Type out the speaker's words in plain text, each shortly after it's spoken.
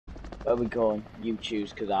are we going? You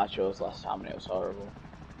choose, because I chose last time and it was horrible.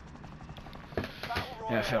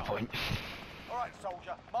 Yeah, fair point. Alright,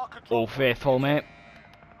 soldier. Mark a All faithful, mate.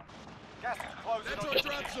 Gas is closing on your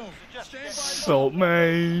position. Suggest you get Salt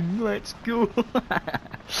main, let's go. Roger,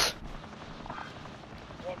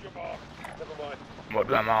 Mark. Never mind. What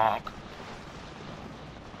the mark?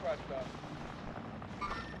 Crash that.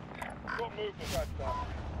 Got movement. Crash that.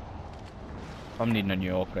 I'm needing a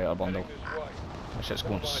new operator bundle. Heading this way. This shit's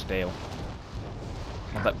going stale.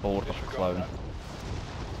 I'm a bit bored of the clown.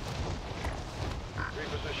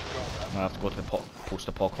 Reposition combat. I have to go to the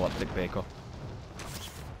post-apocalyptic baker.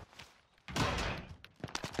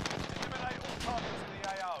 Eliminate all targets in the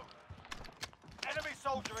AO. Enemy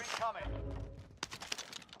soldier incoming.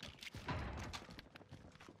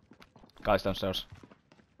 Guys downstairs.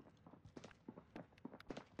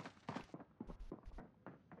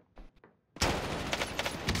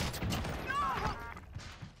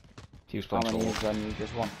 He was How playing many solo. is you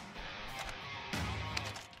just one?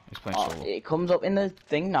 He's playing Oh, solo. it comes up in the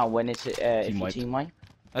thing now when it's if you wiped. team wipe.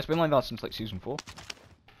 It's been like that since like season 4.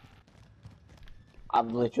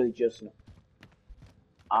 I've literally just.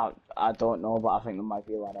 I don't know, but I think there might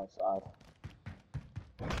be a lad outside.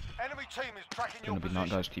 Enemy team is tracking It's your gonna be that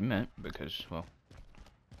position. guy's teammate because, well,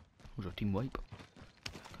 it was a team wipe.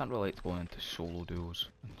 Can't relate to going into solo duos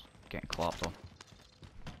and getting clapped on.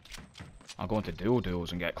 I'll go into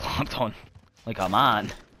duos and get clapped on like a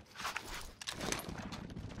man.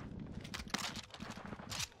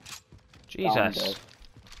 Jesus.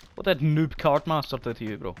 What did Noob Cardmaster do to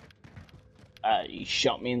you, bro? He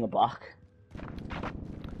shot me in the back.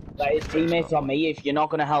 That is teammates on me. If you're not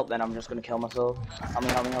gonna help, then I'm just gonna kill myself. Help me.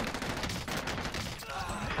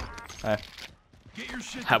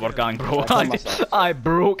 We're going, bro. I killed myself. I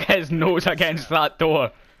broke his nose against that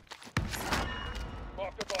door.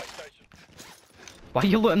 Mark the buy station. Why are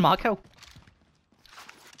you looting my kill?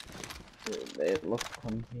 It looks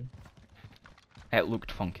funky. It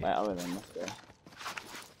looked funky. Right, other than this guy.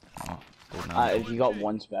 Oh, go now. Have you got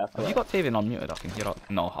one spare for Have you that? got Tavian unmuted? I can hear it.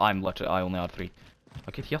 No, I only had 3.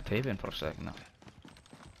 I could hear Tavian for a second now.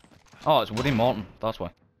 Oh, it's Woody Morton, that's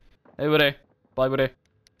why. Hey Woody. Bye Woody.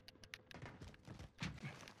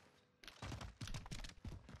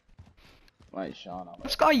 Right, Sean.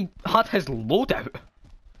 This guy had his loadout.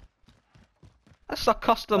 That's a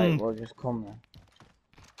custom Right, we'll just come there.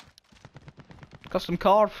 custom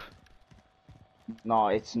carve. No,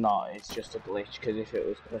 it's not. It's just a glitch, because if it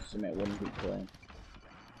was custom, it wouldn't be playing.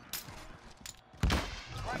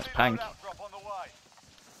 That's pink. Loadout drop on the way.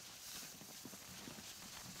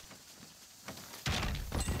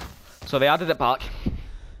 So they added it back.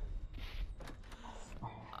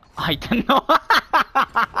 I don't know.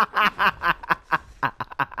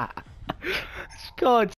 God